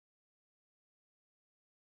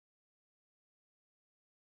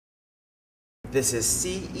This is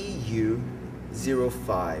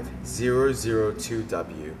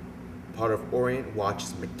ceu05002w, part of Orient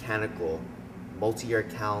Watch's mechanical multi-year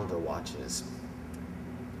calendar watches.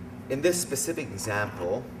 In this specific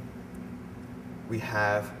example, we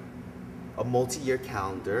have a multi-year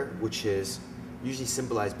calendar, which is usually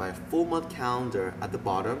symbolized by a full month calendar at the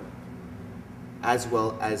bottom, as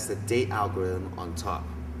well as the date algorithm on top.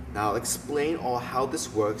 Now I'll explain how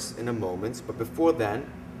this works in a moment, but before then,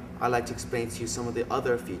 I'd like to explain to you some of the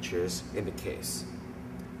other features in the case.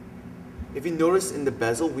 If you notice in the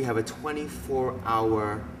bezel, we have a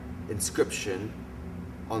 24-hour inscription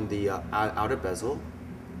on the outer bezel.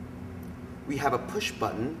 We have a push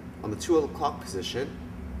button on the 2 o'clock position,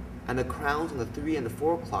 and the crowns on the 3 and the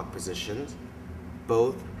 4 o'clock positions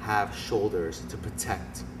both have shoulders to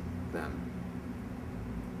protect them.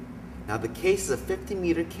 Now the case is a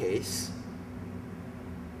 50-meter case,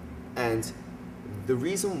 and the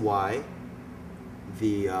reason why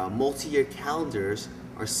the multi-year calendars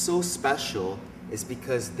are so special is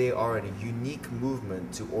because they are a unique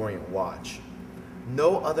movement to Orient Watch.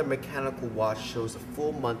 No other mechanical watch shows a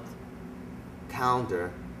full month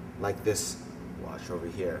calendar like this watch over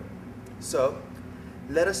here. So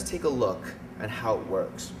let us take a look at how it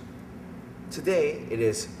works. Today it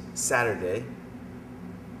is Saturday,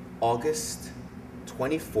 August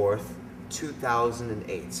 24th,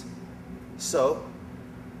 2008. So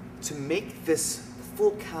to make this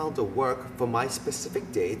full calendar work for my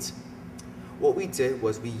specific date, what we did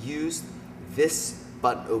was we used this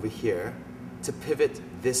button over here to pivot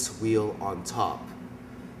this wheel on top.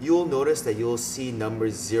 You'll notice that you'll see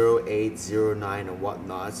numbers 08, 09 and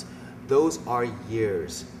whatnot. Those are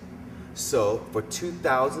years. So for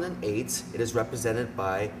 2008, it is represented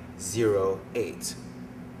by 08.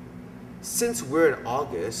 Since we're in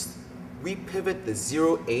August, we pivot the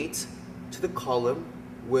 08 to the column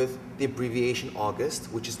with the abbreviation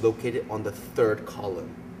August, which is located on the 3rd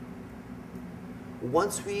column.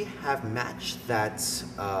 Once we have matched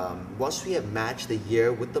the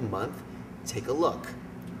year with the month, take a look.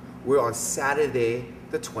 We're on Saturday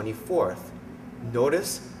the 24th.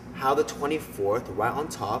 Notice how the 24th right on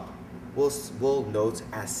top will note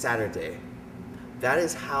as Saturday. That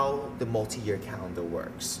is how the multi-year calendar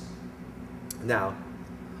works. Now,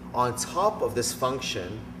 on top of this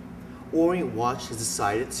function, Orient Watch has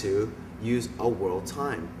decided to use a world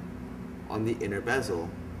time on the inner bezel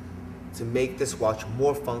to make this watch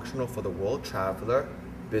more functional for the world traveler,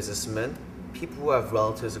 businessmen, people who have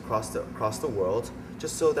relatives across the world,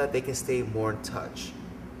 just so that they can stay more in touch.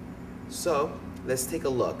 So let's take a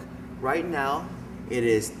look. Right now it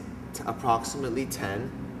is approximately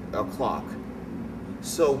 10 o'clock.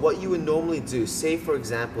 So what you would normally do, say for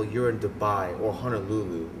example you're in Dubai or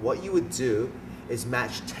Honolulu, what you would do is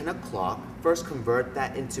match 10 o'clock, first convert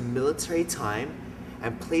that into military time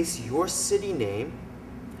and place your city name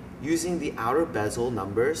using the outer bezel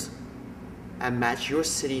numbers and match your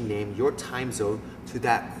city name, your time zone, to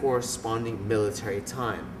that corresponding military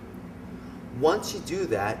time. Once you do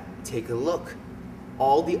that, take a look.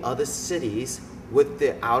 All the other cities with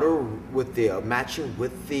the matching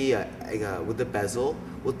with the bezel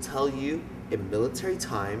will tell you in military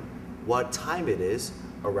time what time it is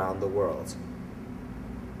around the world.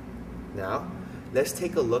 Now, let's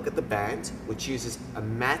take a look at the band, which uses a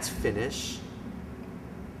matte finish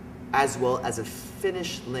as well as a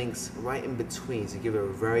finished links right in between to give it a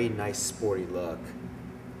very nice sporty look.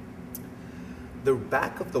 The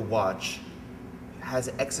back of the watch has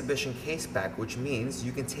an exhibition case back, which means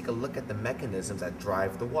you can take a look at the mechanisms that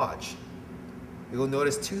drive the watch. You'll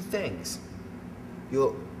notice two things.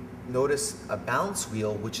 You'll notice a balance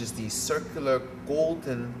wheel, which is the circular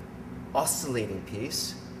golden oscillating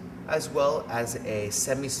piece, as well as a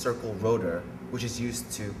semicircle rotor, which is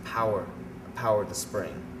used to power the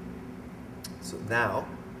spring. So now,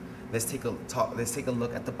 let's take a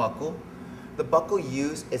look at the buckle. The buckle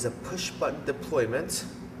used is a push button deployment.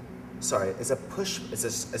 Sorry, is a push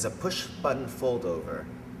button fold over.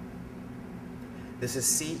 This is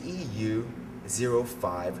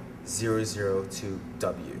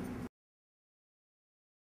ceu05002w.